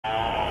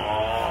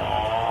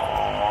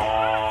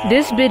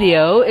This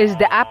video is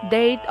the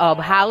update of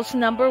house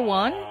number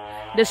 1,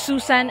 the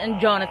Susan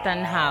and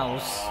Jonathan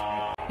house.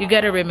 You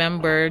gotta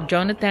remember,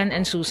 Jonathan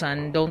and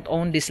Susan don't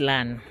own this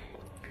land.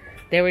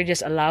 They were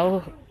just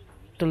allowed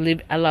to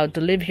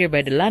live here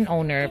by the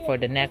landowner for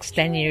the next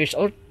 10 years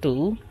or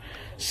 2.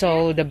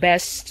 So the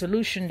best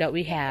solution that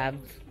we have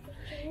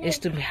is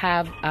to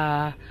have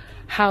a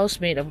house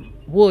made of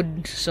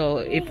wood, so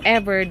if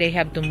ever they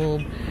have to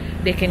move,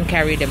 they can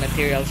carry the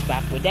materials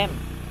back with them.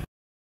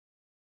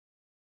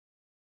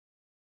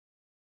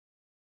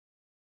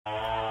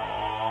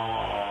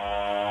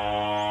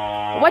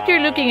 What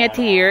you're looking at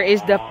here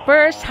is the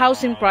first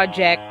housing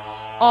project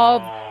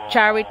of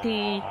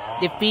Charity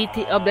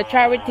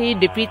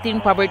Defeating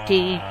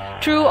Poverty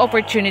Through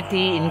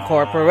Opportunity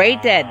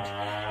Incorporated.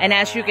 And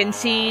as you can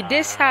see,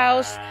 this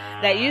house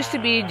that used to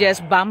be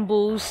just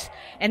bamboos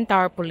and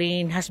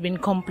tarpaulin has been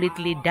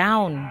completely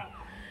down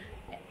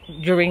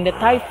during the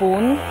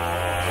typhoon.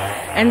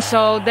 And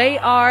so they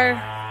are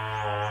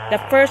the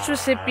first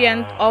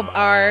recipient of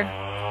our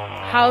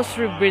house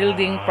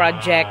rebuilding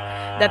project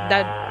that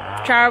the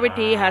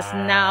charity has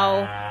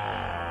now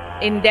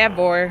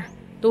endeavored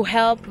to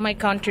help my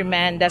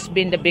countrymen that's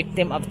been the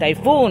victim of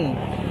typhoon.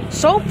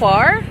 So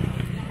far,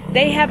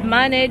 they have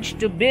managed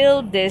to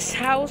build this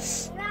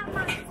house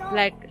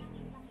like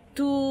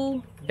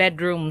 2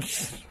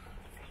 bedrooms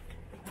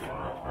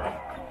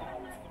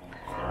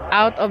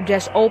out of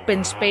just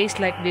open space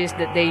like this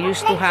that they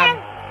used to have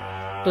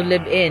to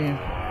live in.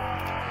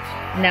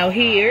 Now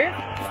here,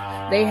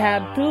 they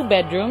have 2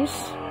 bedrooms.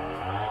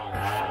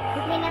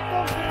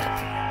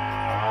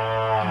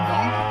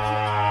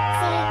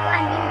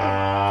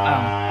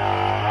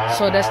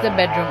 So that's the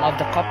bedroom of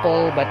the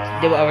couple, but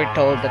they were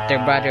told that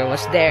their brother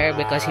was there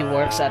because he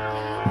works at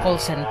call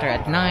center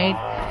at night.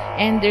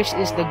 And this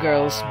is the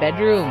girl's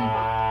bedroom.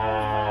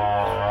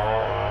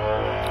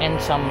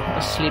 And some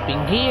are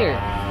sleeping here.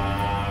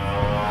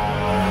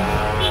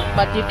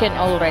 But you can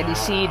already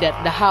see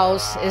that the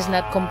house is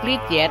not complete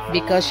yet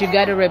because you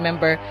gotta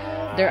remember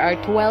there are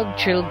 12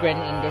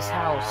 children in this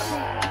house.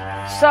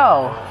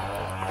 So,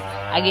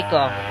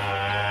 agiko.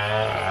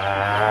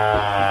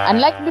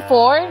 Unlike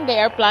before, they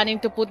are planning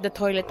to put the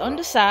toilet on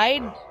the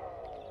side,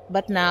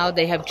 but now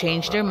they have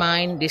changed their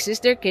mind. This is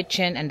their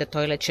kitchen and the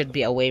toilet should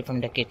be away from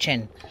the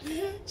kitchen.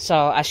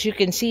 So as you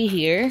can see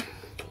here,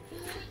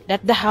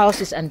 that the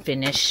house is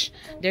unfinished.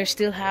 There's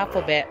still half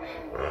of it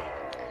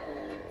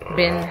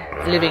been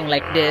living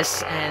like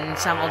this, and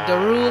some of the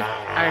roof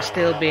are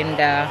still been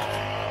the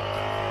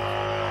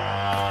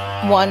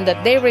one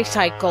that they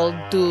recycled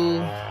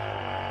to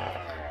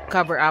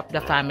cover up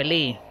the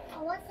family.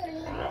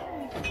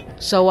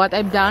 So what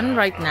I've done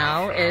right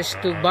now is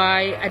to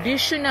buy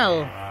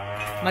additional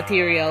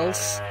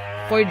materials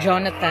for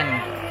Jonathan.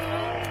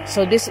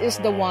 So this is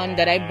the one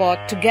that I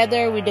bought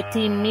together with the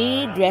team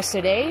need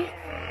yesterday.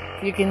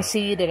 You can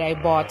see that I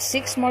bought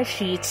 6 more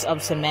sheets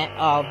of cement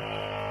of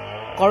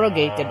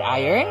corrugated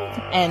iron,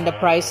 and the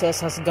prices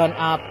has gone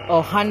up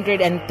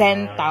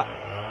 110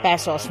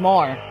 pesos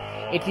more.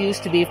 It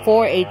used to be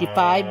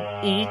 485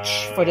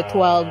 each for the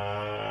 12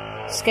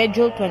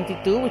 schedule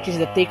 22, which is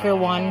the thicker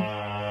one.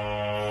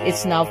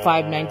 It's now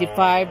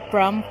 595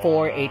 from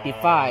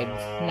 485.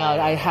 Now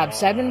I have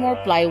 7 more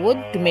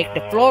plywood to make the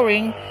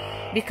flooring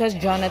because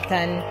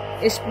Jonathan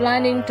is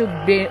planning to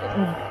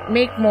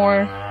make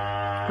more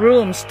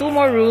rooms, 2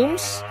 more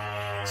rooms,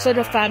 so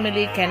the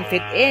family can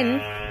fit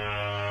in.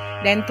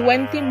 Then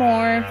 20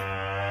 more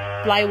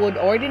plywood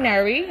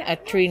ordinary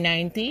at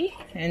 390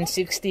 and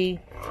 60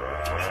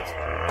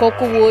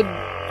 cocoa wood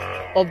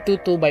of 2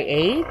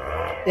 2x8,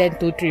 then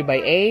 2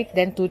 3x8,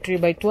 then 2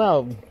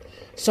 3x12.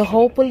 So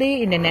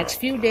hopefully in the next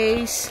few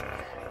days,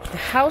 the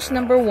house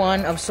number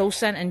 1 of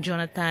Susan and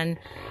Jonathan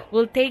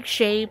will take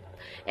shape.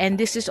 And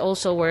this is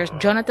also where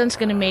Jonathan's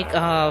going to make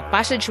a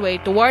passageway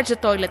towards the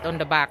toilet on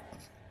the back.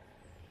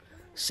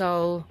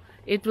 So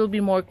it will be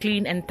more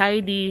clean and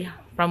tidy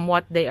from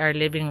what they are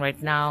living right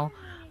now,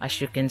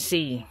 as you can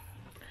see.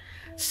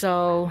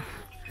 So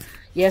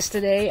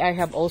yesterday I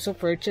have also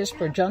purchased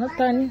for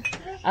Jonathan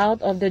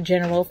out of the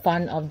general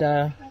fund of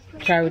the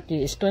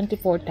charity is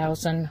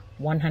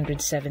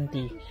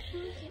 24,170,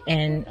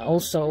 and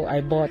also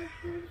I bought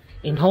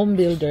in Home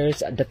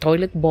Builders the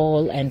toilet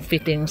bowl and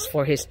fittings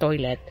for his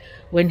toilet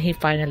when he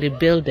finally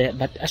built it.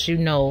 But as you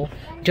know,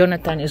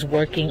 Jonathan is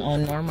working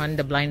on Norman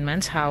the blind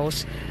man's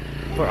house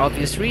for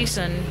obvious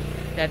reason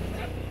that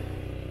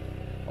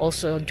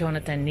also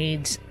Jonathan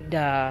needs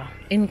the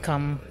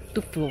income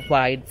to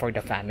provide for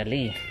the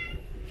family.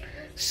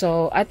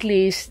 So at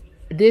least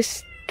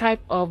this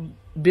type of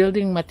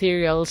building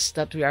materials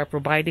that we are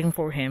providing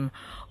for him,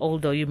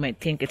 although you might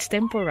think it's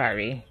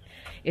temporary,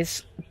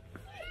 it's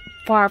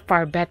far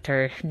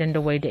better than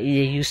the way that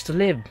they used to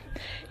live.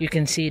 You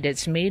can see that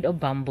it's made of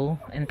bamboo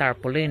and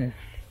tarpaulin.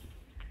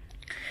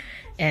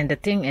 And the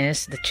thing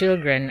is, the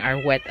children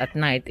are wet at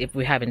night if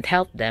we haven't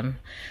helped them.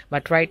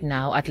 But right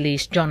now, at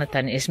least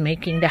Jonathan is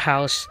making the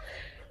house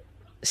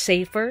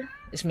safer,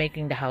 is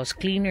making the house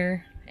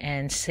cleaner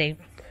and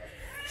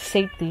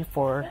safety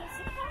for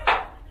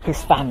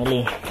his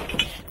family.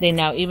 They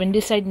now even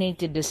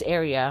designated this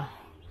area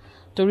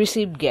to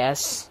receive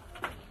guests.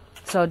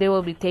 So they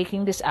will be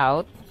taking this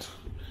out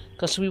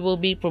because we will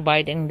be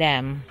providing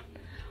them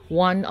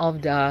one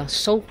of the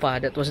sofa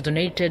that was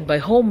donated by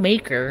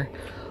homemaker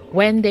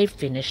when they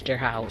finished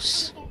their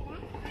house.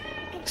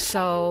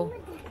 So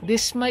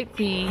this might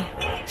be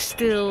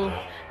still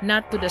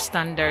not to the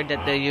standard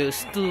that they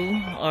used to,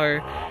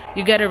 or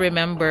you gotta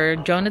remember,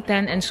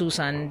 Jonathan and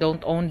Susan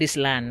don't own this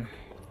land.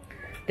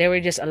 They were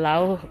just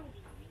allowed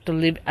to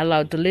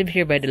live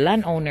here by the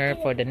landowner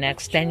for the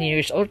next 10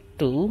 years or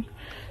two.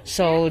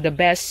 So the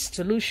best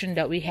solution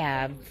that we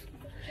have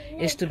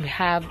is to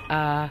have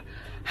a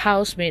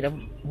house made of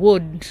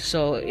wood,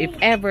 so if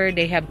ever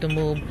they have to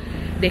move,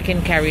 they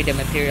can carry the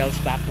materials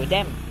back with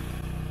them.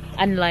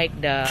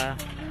 Unlike the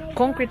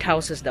concrete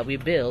houses that we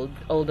build,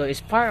 although it's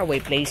far away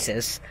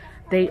places,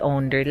 they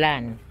own their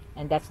land.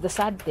 And that's the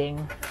sad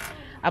thing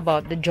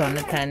about the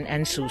Jonathan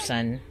and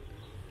Susan,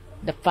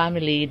 the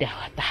family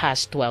that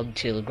has 12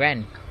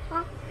 children.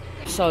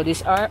 So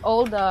these are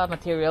all the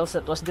materials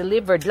that was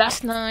delivered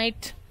last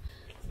night.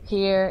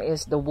 Here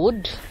is the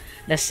wood,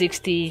 the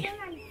 60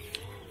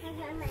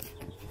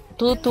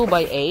 2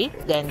 by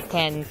 8, then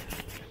 10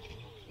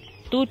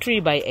 2 3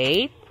 by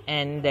 8,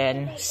 and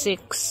then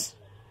 6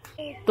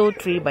 2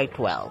 3 by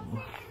 12.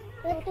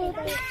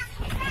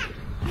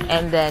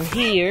 And then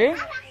here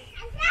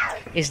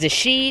is the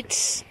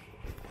sheets,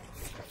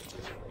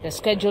 the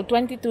schedule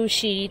 22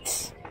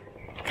 sheets,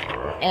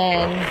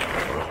 and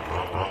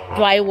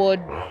plywood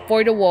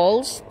for the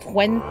walls,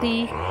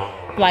 20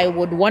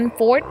 plywood,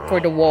 1/4 for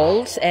the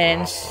walls,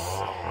 and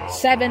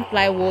 7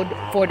 plywood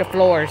for the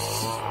floors.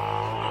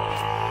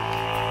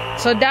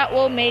 So that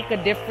will make a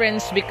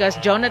difference because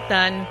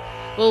Jonathan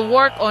will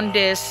work on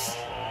this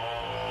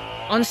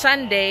on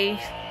Sunday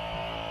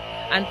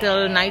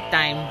until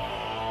nighttime.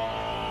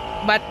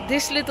 But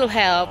this little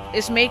help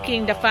is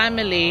making the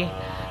family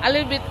a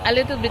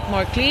little bit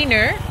more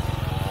cleaner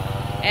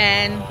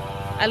and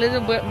a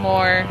little bit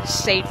more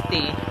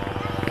safety.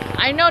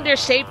 I know there's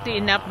safety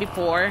enough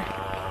before,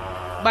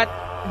 but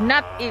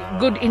not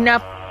good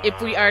enough if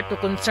we are to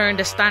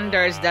concern the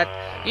standards that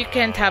you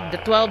can't have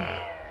the 12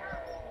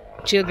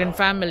 children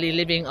family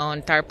living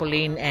on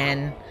tarpaulin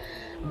and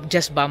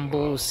just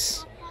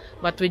bamboos.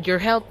 But with your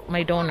help,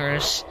 my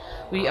donors,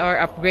 we are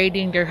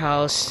upgrading their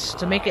house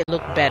to make it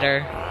look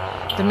better,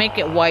 to make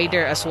it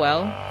wider as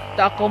well,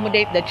 to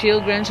accommodate the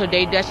children so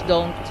they just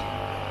don't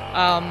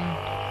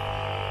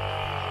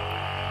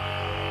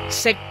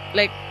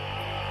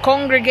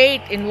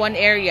congregate in one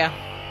area.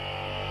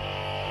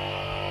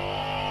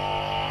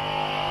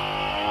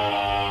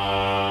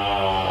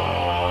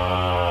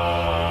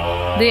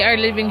 They are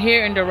living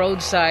here in the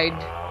roadside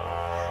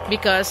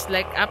because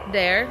like up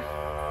there,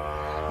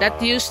 that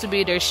used to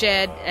be their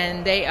shed,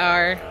 and they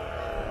are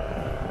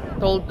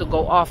told to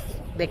go off.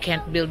 They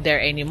can't build there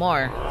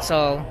anymore.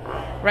 So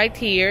right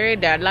here,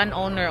 the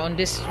landowner on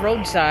this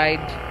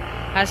roadside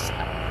has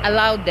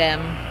allowed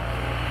them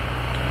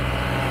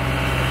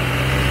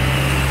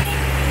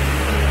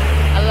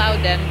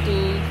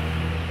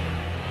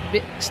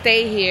to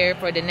stay here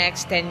for the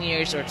next 10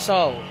 years or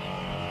so.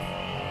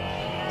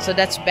 So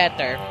that's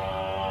better.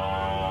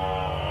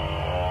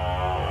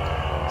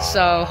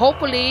 So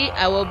hopefully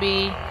I will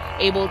be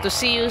able to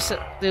see you,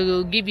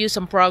 to give you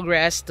some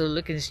progress, to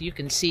look and you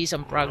can see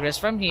some progress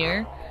from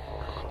here.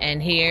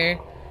 And here,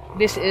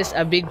 this is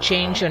a big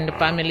change on the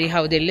family,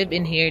 how they live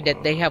in here,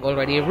 that they have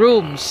already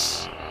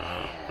rooms.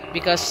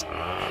 Because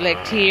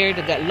like here,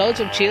 they got loads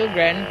of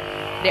children.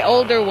 The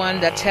older one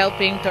that's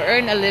helping to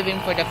earn a living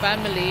for the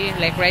family,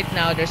 like right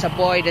now, there's a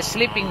boy that's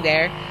sleeping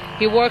there.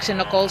 He works in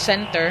a call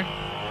center,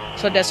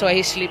 so that's why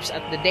he sleeps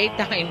at the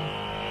daytime.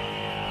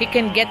 He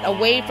can get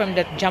away from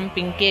the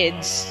jumping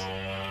kids,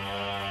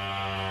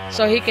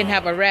 so he can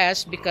have a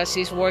rest because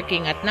he's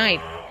working at night.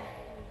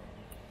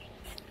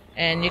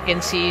 And you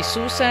can see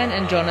Susan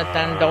and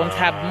Jonathan don't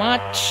have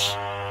much.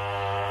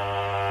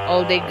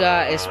 All they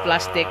got is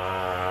plastic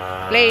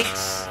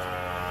plates,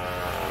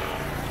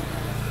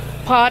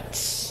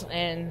 pots,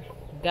 and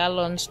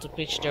gallons to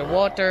fetch their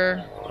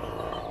water.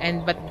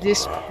 But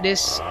this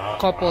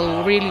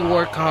couple really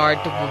work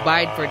hard to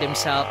provide for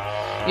themselves.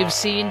 You've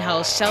seen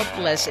how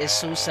selfless is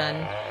Susan,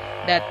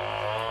 that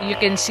you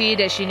can see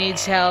that she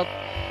needs help,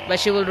 but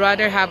she would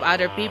rather have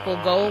other people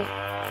go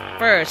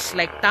first,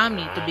 like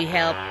Tommy, to be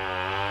helped,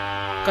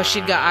 because she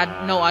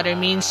got no other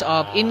means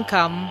of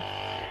income,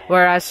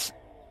 whereas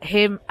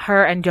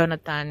her and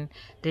Jonathan,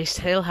 they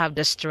still have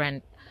the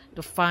strength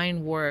to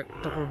find work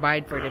to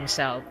provide for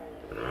themselves.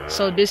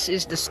 So this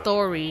is the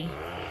story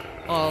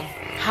of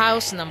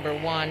house number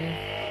 1,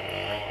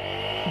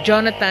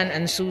 Jonathan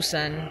and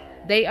Susan.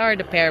 They are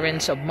the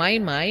parents of Mai,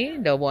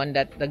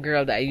 the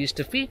girl that I used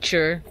to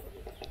feature.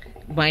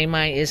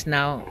 Mai is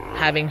now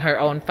having her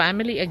own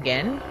family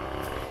again.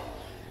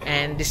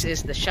 And this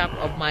is the shop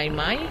of Mai.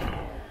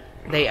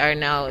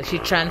 She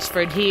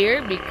transferred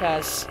here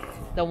because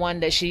the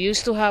one that she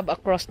used to have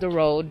across the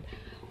road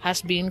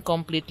has been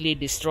completely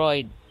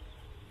destroyed.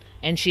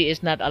 And she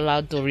is not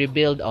allowed to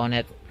rebuild on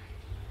it.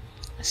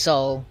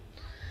 So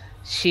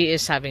She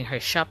is having her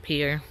shop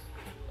here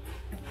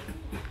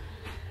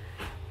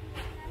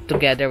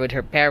together with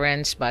her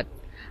parents, but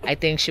I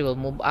think she will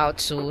move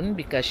out soon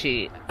because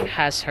she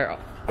has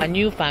a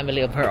new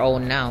family of her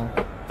own now.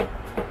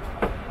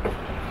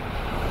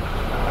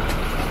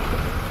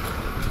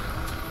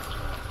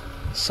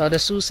 So the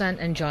Susan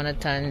and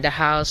Jonathan, the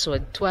house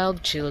with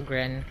 12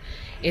 children,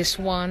 is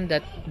one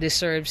that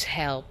deserves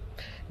help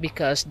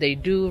because they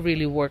do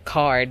really work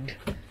hard.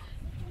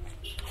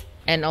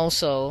 And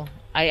also,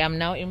 I am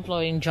now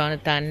employing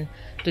Jonathan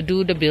to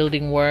do the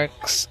building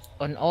works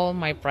on all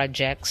my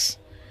projects.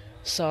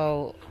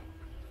 So,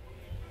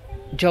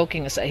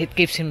 joking aside, it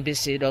keeps him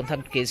busy. Don't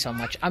have kids so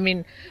much. I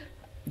mean,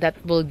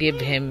 that will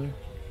give him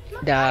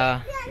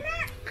the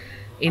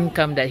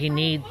income that he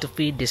needs to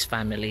feed this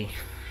family.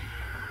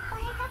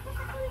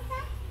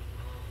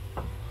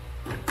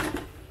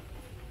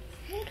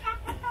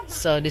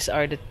 So these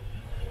are the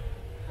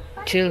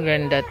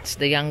children that's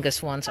the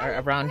youngest ones are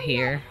around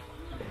here,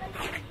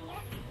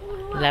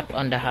 left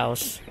on the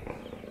house.